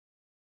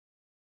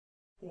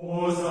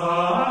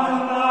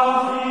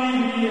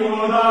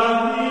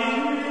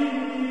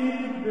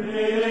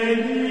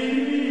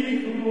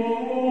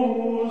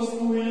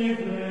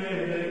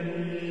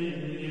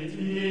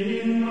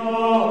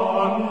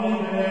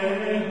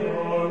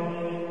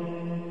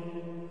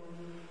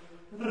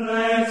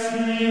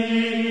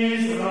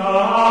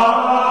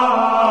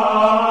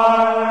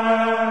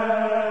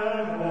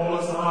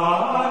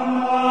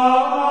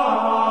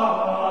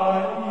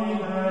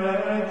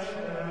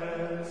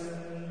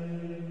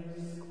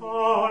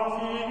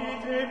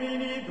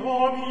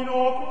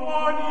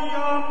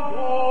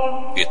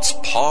It's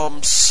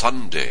Palm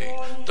Sunday,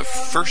 the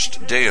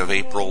first day of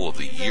April of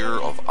the year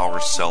of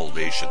our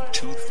salvation,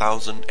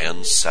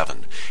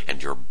 2007,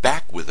 and you're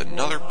back with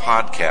another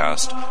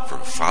podcast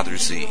from Father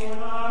Z.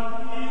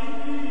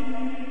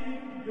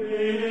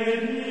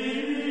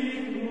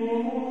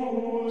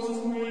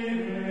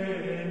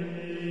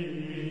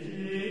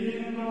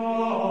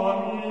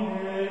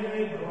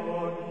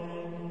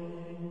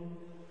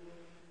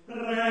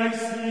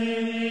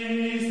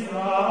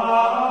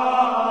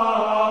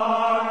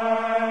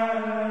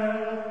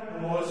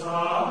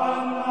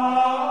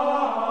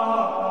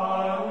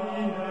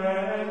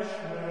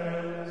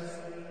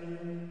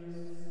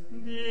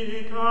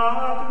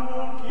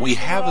 We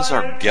have as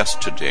our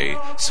guest today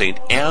St.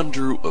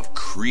 Andrew of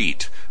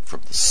Crete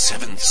from the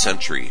 7th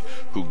century,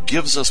 who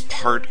gives us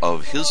part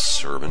of his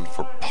sermon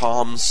for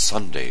Palm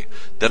Sunday.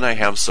 Then I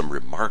have some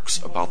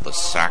remarks about the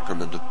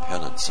sacrament of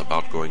penance,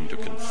 about going to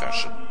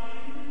confession.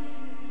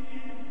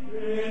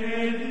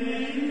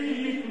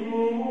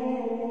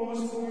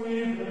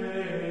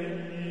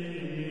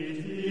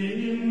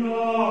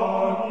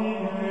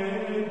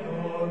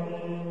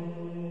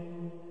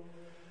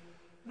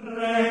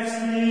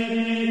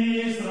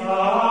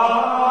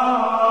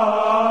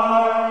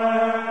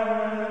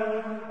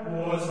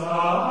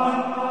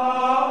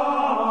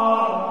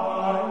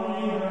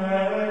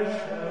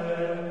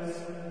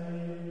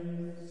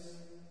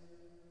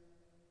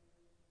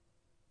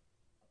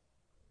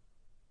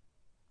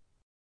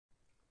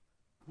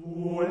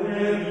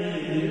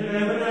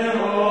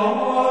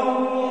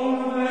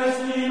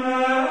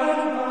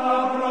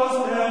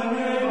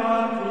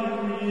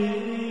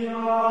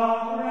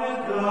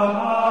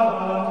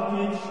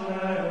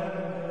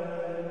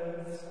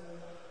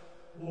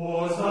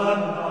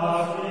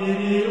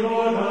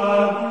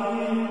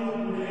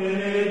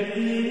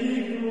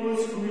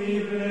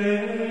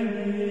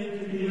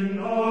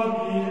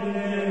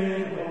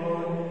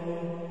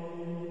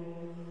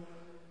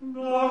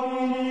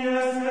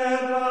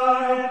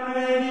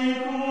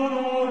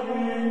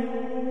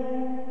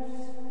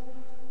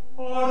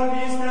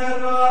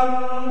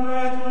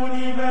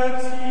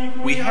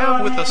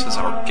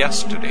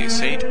 Guest today,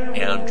 St.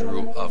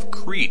 Andrew of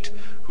Crete,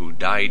 who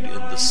died in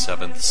the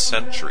 7th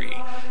century.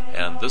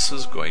 And this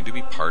is going to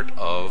be part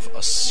of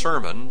a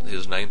sermon,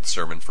 his 9th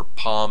sermon for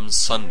Palm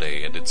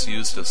Sunday, and it's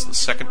used as the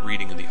second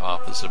reading in the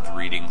office of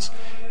readings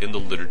in the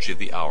Liturgy of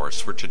the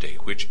Hours for today,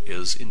 which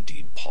is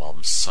indeed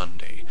Palm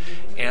Sunday.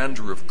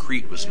 Andrew of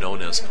Crete was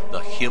known as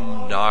the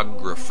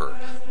hymnographer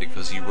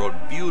because he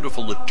wrote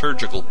beautiful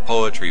liturgical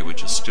poetry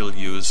which is still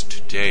used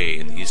today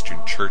in the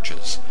Eastern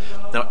churches.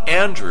 Now,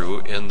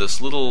 Andrew, in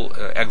this little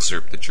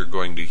excerpt that you're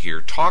going to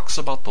hear, talks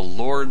about the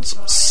Lord's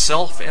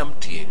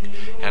self-emptying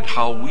and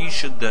how we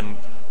should then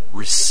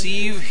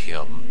receive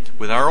him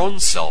with our own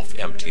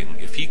self-emptying.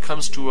 If he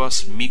comes to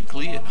us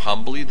meekly and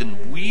humbly,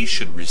 then we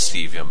should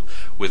receive him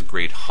with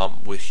great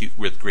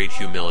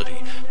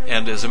humility.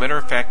 And as a matter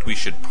of fact, we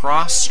should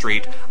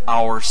prostrate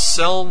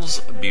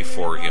ourselves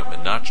before him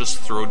and not just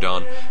throw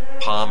down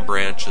palm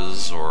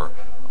branches or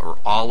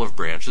olive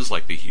branches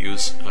like they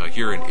use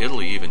here in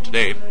Italy even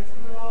today.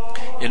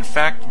 In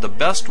fact, the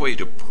best way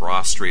to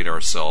prostrate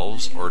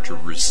ourselves or to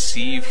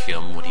receive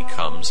him when he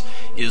comes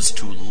is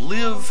to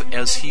live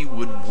as he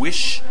would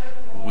wish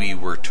we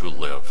were to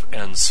live.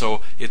 And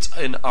so it's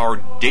in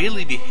our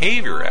daily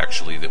behavior,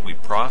 actually, that we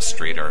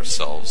prostrate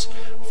ourselves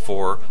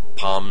for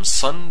Palm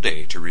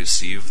Sunday to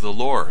receive the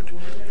Lord.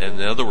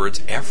 And in other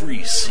words,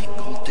 every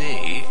single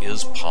day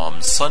is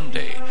Palm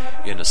Sunday,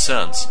 in a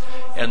sense.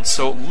 And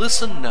so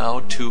listen now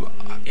to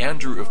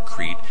Andrew of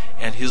Crete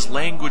and his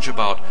language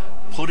about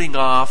putting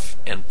off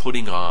and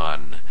putting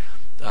on,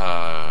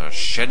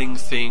 shedding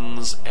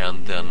things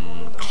and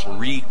then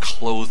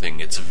reclothing.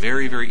 It's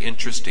very, very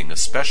interesting,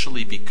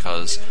 especially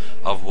because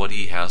of what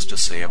he has to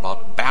say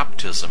about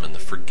baptism and the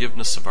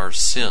forgiveness of our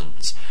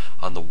sins.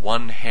 On the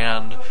one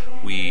hand,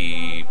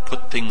 we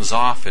put things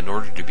off in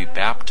order to be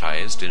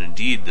baptized, and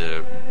indeed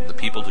the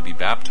people to be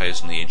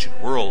baptized in the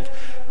ancient world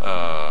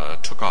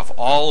took off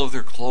all of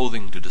their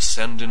clothing to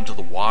descend into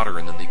the water,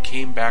 and then they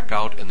came back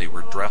out and they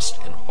were dressed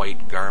in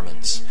white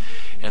garments.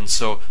 And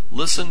so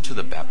listen to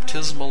the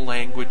baptismal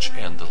language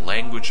and the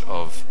language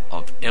of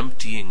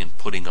emptying and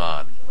putting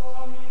on.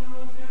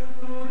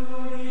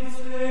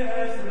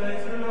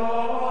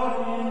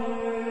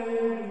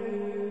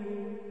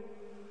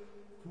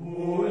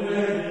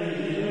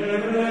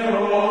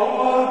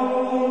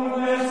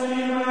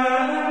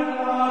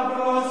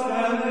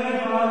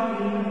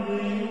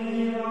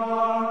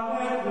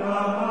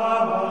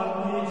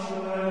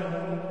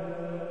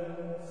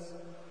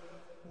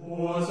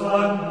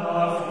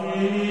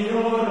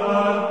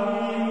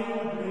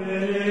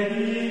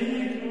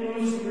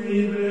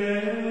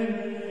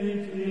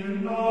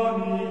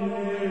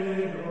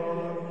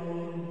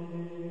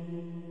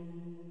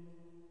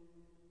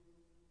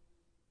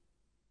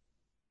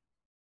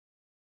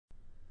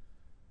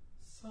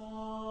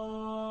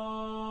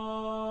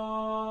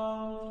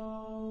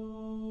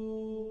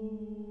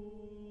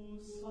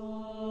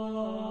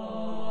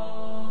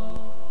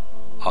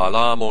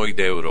 Alamoi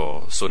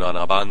deuro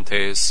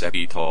sunanabantes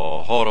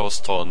ebito horos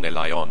ton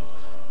elaion.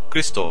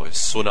 Christos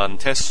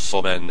sunantes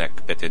somen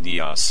ec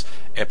petedias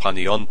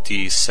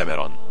epanionti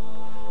semeron.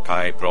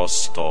 Kai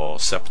prosto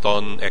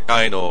septon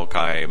ekaino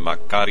kai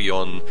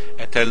Macarion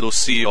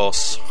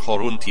etelusios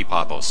horunti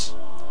papos.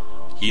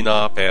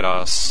 Hina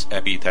peras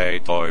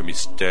epite toi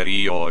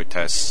mysterioi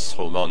tes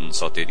homon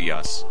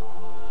soterias.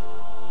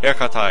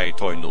 Erkatai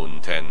toi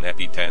nun ten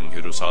epiten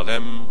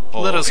Jerusalem.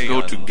 Let us go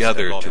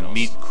together to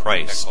meet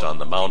Christ on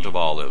the Mount of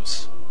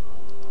Olives.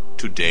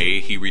 Today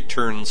he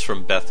returns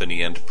from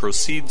Bethany and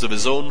proceeds of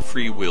his own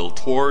free will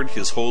toward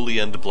his holy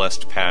and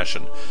blessed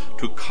passion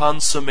to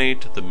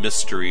consummate the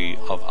mystery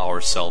of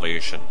our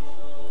salvation.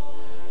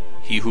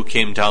 He who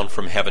came down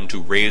from heaven to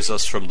raise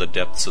us from the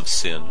depths of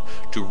sin,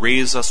 to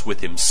raise us with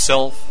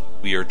himself,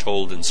 we are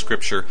told in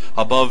Scripture,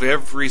 above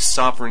every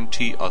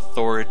sovereignty,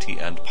 authority,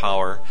 and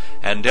power,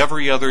 and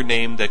every other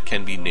name that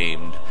can be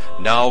named,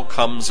 now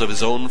comes of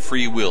his own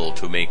free will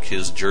to make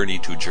his journey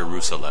to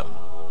Jerusalem.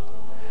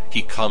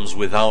 He comes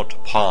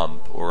without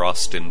pomp or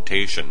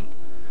ostentation.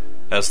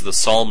 As the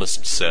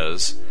psalmist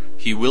says,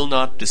 he will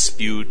not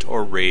dispute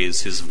or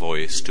raise his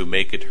voice to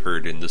make it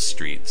heard in the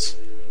streets.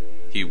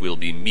 He will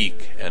be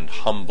meek and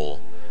humble,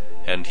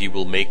 and he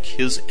will make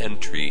his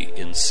entry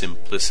in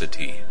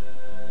simplicity.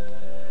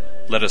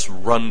 Let us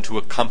run to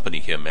accompany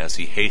him as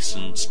he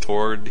hastens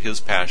toward his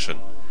passion,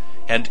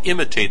 and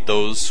imitate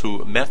those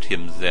who met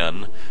him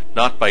then,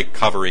 not by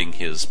covering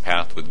his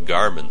path with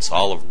garments,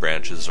 olive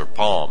branches, or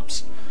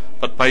palms,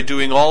 but by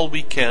doing all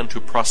we can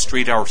to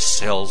prostrate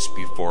ourselves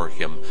before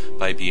him,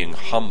 by being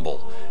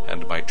humble,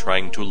 and by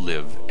trying to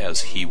live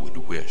as he would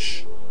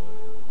wish.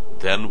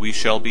 Then we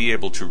shall be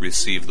able to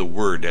receive the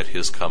word at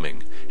his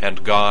coming,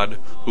 and God,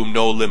 whom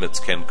no limits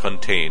can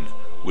contain,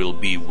 will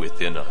be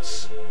within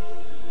us.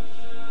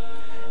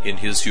 In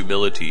his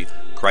humility,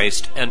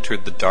 Christ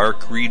entered the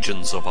dark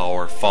regions of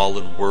our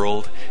fallen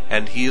world,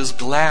 and he is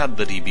glad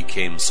that he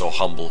became so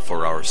humble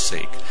for our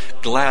sake,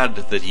 glad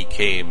that he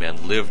came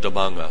and lived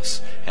among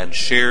us, and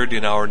shared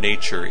in our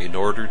nature in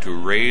order to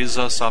raise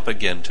us up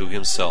again to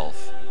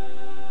himself.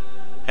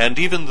 And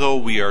even though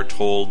we are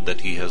told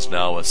that he has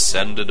now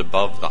ascended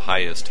above the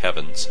highest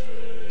heavens,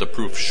 the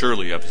proof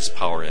surely of his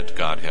power and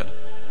Godhead,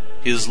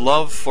 his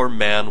love for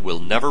man will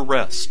never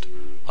rest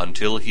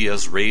until he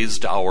has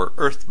raised our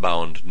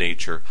earthbound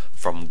nature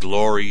from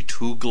glory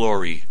to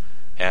glory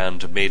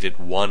and made it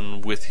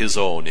one with his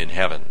own in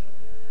heaven.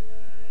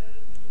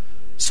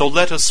 So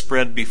let us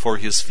spread before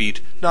his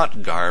feet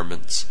not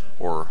garments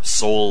or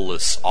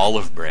soulless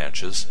olive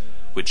branches,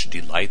 which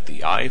delight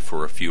the eye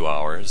for a few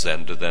hours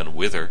and then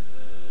wither,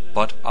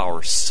 but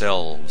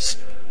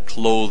ourselves,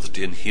 clothed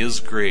in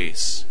his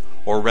grace,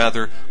 or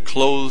rather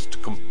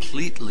clothed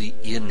completely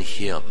in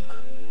him.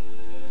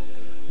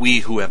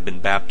 We who have been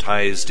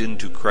baptized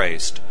into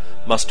Christ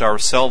must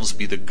ourselves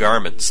be the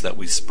garments that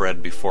we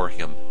spread before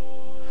him.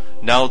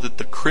 Now that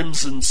the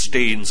crimson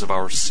stains of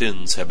our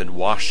sins have been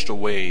washed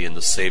away in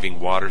the saving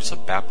waters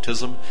of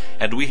baptism,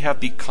 and we have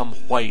become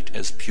white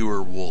as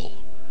pure wool,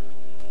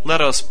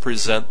 let us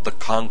present the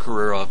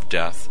conqueror of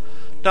death,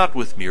 not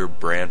with mere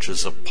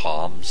branches of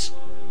palms,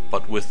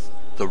 but with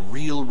the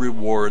real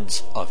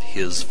rewards of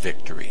his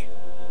victory.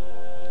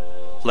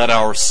 Let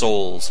our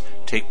souls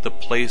take the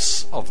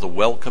place of the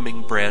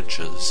welcoming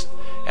branches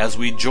as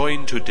we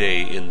join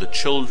today in the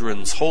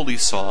children's holy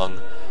song,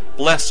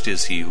 "Blessed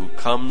is he who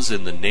comes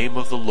in the name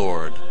of the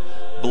Lord.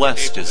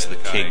 Blessed is the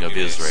King of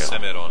Israel."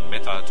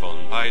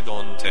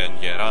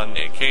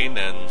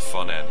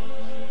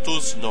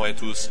 Tus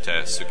noetus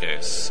te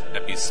suces,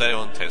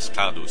 episeon tes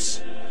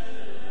cadus,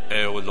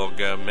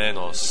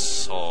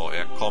 eulogemenos o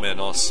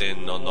ecomenos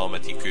in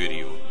nometi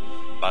Kyriou,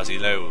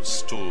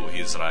 Basileus tu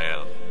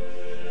Israel.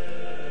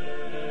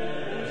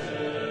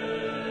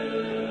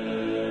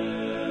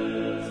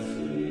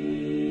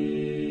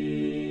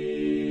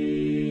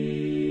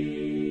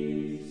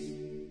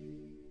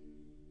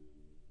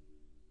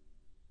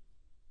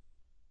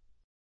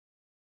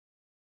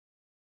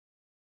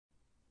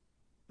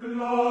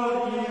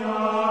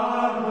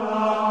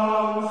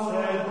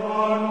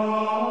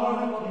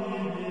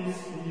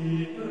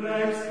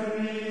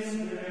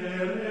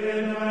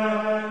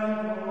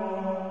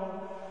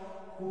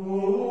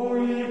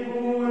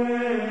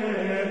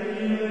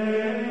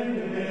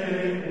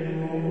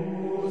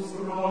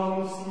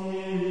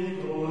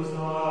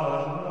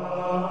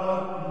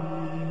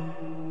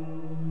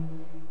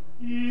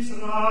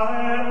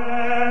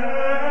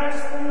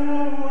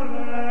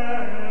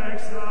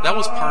 That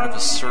was part of a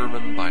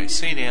sermon by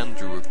St.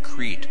 Andrew of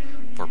Crete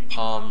for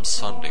Palm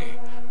Sunday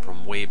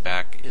from way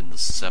back in the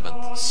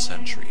 7th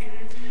century.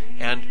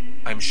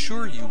 And I'm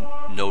sure you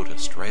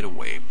noticed right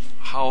away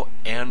how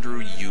Andrew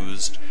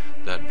used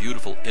that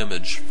beautiful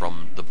image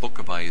from the book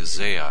of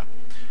Isaiah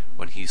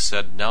when he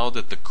said, "Now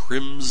that the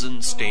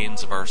crimson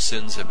stains of our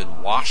sins have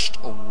been washed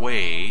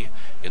away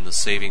in the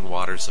saving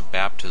waters of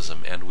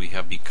baptism, and we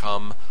have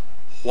become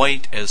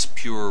white as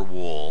pure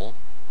wool."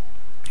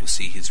 You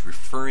see, he's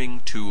referring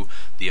to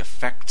the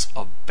effects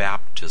of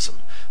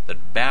baptism,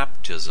 that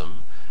baptism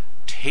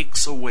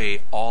takes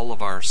away all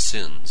of our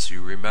sins.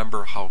 You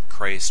remember how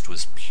Christ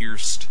was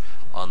pierced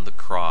on the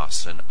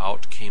cross, and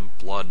out came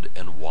blood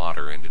and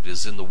water, and it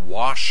is in the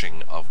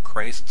washing of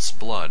Christ's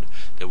blood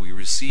that we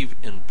receive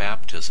in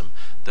baptism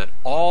that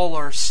all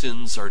our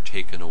sins are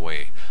taken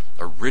away.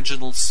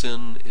 Original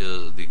sin,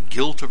 the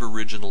guilt of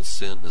original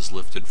sin is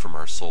lifted from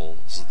our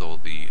souls, though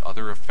the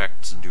other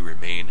effects do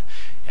remain,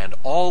 and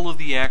all of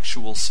the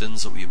actual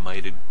sins that we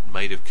might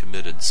have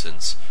committed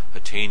since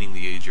attaining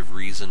the age of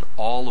reason,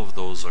 all of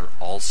those are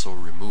also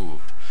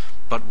removed.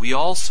 But we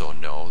also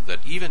know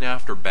that even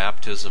after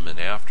baptism and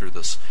after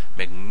this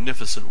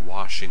magnificent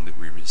washing that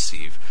we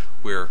receive,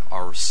 where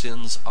our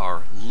sins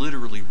are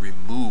literally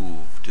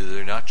removed,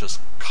 they're not just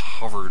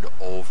covered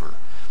over,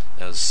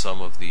 as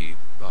some of the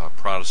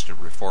Protestant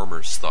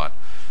reformers thought,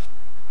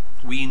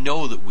 we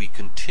know that we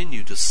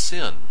continue to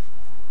sin.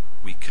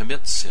 We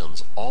commit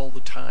sins all the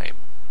time.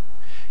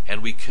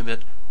 And we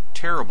commit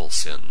terrible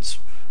sins,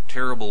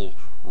 terrible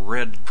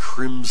red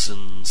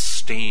crimson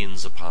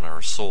stains upon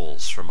our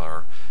souls from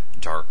our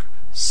dark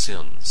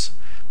sins.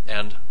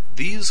 And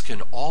these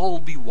can all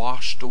be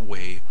washed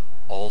away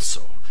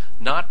also,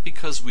 not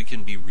because we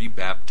can be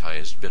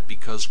rebaptized, but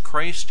because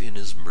Christ in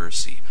his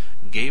mercy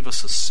gave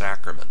us a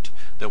sacrament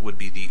that would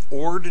be the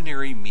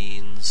ordinary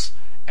means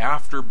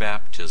after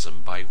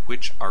baptism by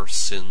which our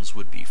sins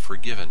would be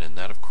forgiven. And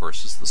that, of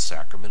course, is the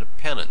sacrament of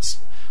penance,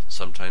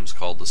 sometimes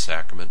called the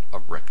sacrament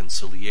of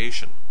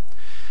reconciliation.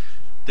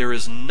 There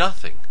is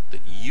nothing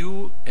that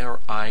you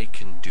or I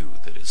can do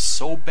that is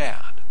so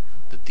bad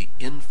that the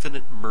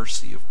infinite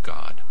mercy of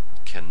God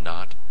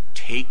cannot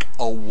take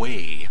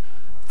away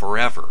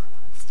forever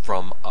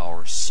from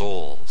our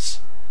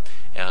souls.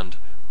 And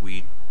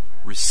we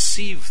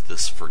receive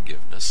this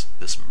forgiveness,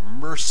 this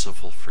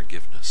merciful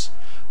forgiveness,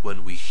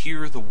 when we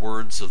hear the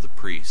words of the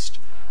priest,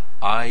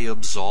 I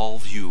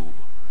absolve you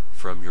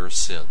from your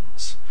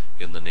sins,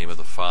 in the name of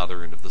the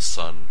Father, and of the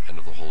Son, and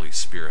of the Holy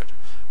Spirit.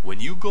 When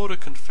you go to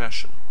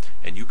confession,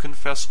 and you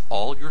confess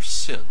all your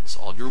sins,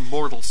 all your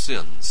mortal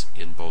sins,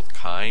 in both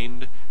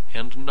kind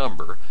and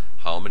number,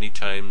 how many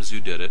times you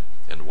did it,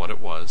 and what it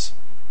was,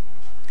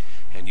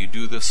 and you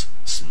do this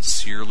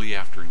sincerely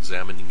after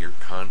examining your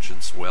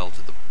conscience well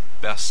to the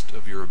best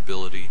of your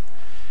ability,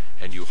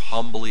 and you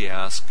humbly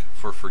ask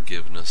for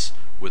forgiveness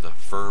with a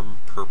firm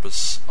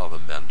purpose of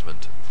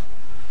amendment,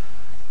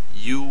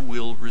 you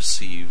will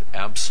receive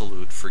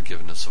absolute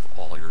forgiveness of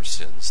all your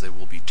sins. They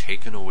will be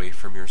taken away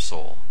from your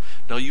soul.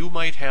 Now, you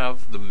might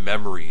have the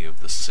memory of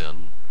the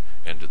sin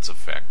and its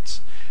effects,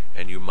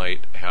 and you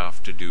might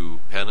have to do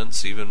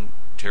penance, even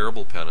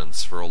terrible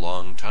penance, for a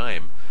long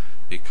time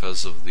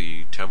because of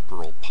the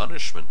temporal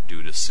punishment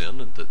due to sin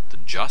and the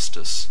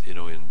justice,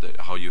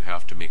 how you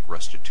have to make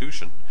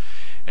restitution.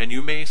 And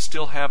you may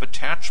still have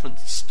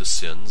attachments to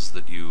sins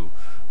that you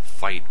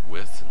fight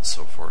with and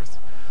so forth.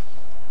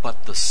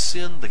 But the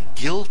sin, the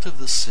guilt of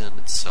the sin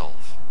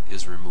itself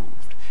is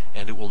removed,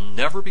 and it will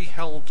never be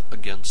held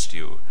against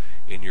you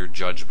in your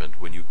judgment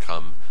when you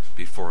come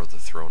before the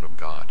throne of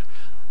God.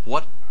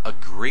 What a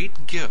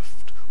great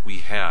gift we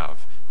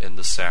have in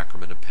the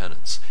sacrament of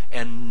penance,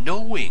 and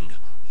knowing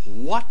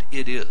what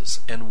it is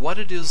and what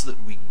it is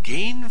that we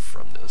gain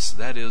from this,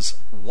 that is,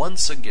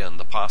 once again,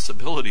 the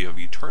possibility of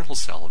eternal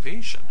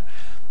salvation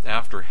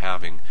after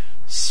having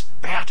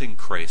spat in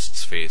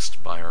Christ's face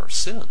by our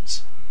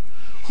sins.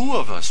 Who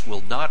of us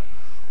will not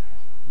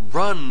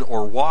run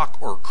or walk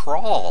or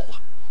crawl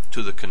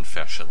to the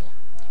confessional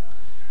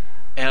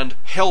and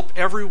help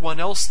everyone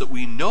else that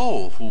we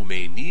know who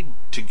may need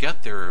to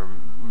get there,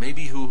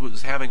 maybe who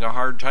is having a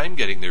hard time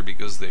getting there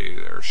because they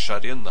are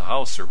shut in the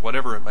house or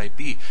whatever it might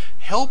be,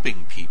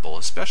 helping people,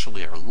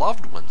 especially our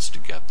loved ones, to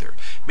get there,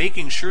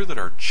 making sure that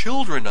our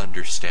children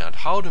understand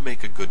how to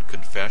make a good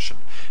confession,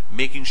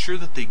 making sure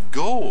that they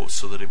go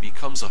so that it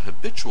becomes a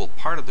habitual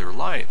part of their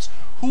lives.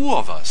 Who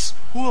of us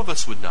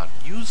would not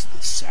use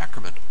the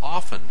sacrament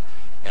often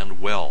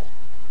and well?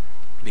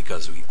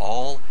 Because we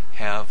all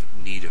have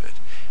need of it.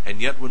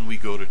 And yet when we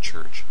go to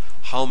church,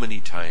 how many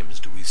times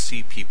do we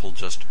see people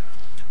just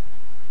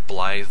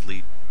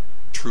blithely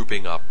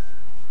trooping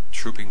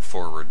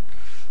forward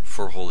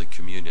for Holy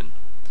Communion,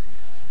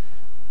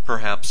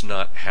 perhaps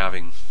not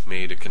having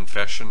made a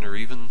confession or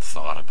even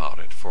thought about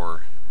it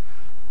for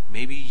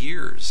maybe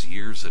years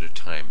at a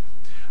time?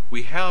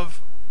 We have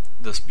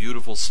this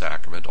beautiful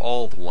sacrament,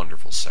 all the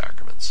wonderful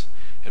sacraments,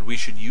 and we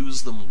should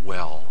use them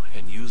well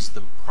and use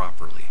them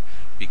properly,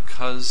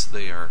 because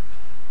they are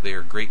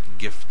great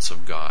gifts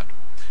of God.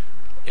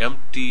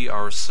 Empty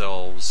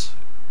ourselves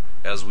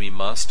as we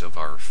must of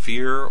our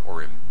fear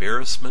or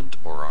embarrassment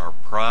or our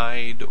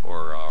pride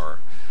or our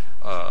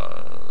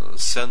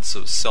sense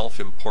of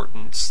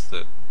self-importance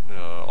that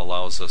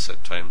allows us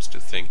at times to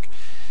think,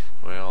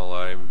 well,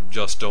 I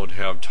just don't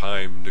have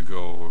time to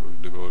go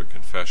to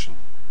confession.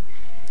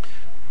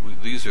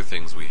 These are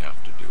things we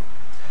have to do.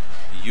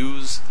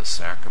 Use the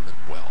sacrament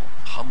well.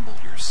 Humble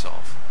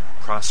yourself.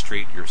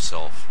 Prostrate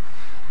yourself.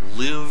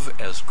 Live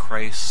as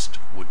Christ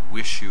would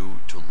wish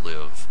you to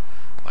live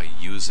by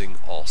using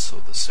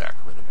also the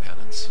sacrament of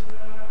penance.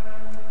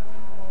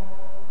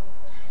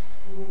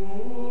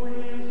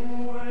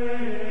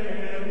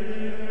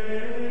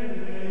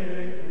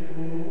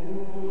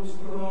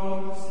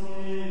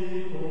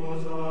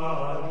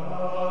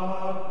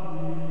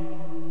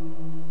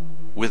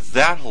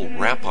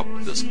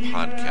 this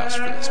podcast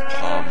for this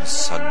Palm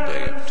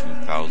Sunday of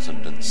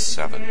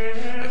 2007.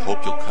 I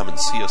hope you'll come and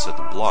see us at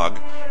the blog,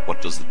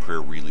 What Does the Prayer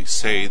Really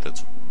Say?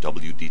 That's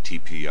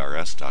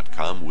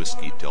WDTPRS.com,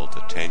 Whiskey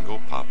Delta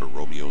Tango, Papa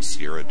Romeo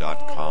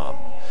Sierra.com.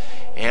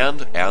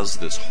 And as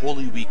this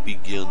Holy Week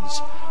begins,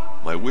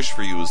 my wish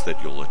for you is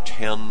that you'll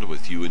attend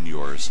with you and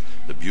yours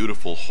the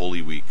beautiful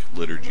Holy Week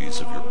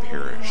liturgies of your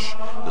parish.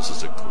 This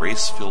is a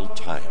grace-filled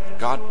time.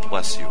 God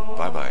bless you.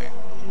 Bye-bye.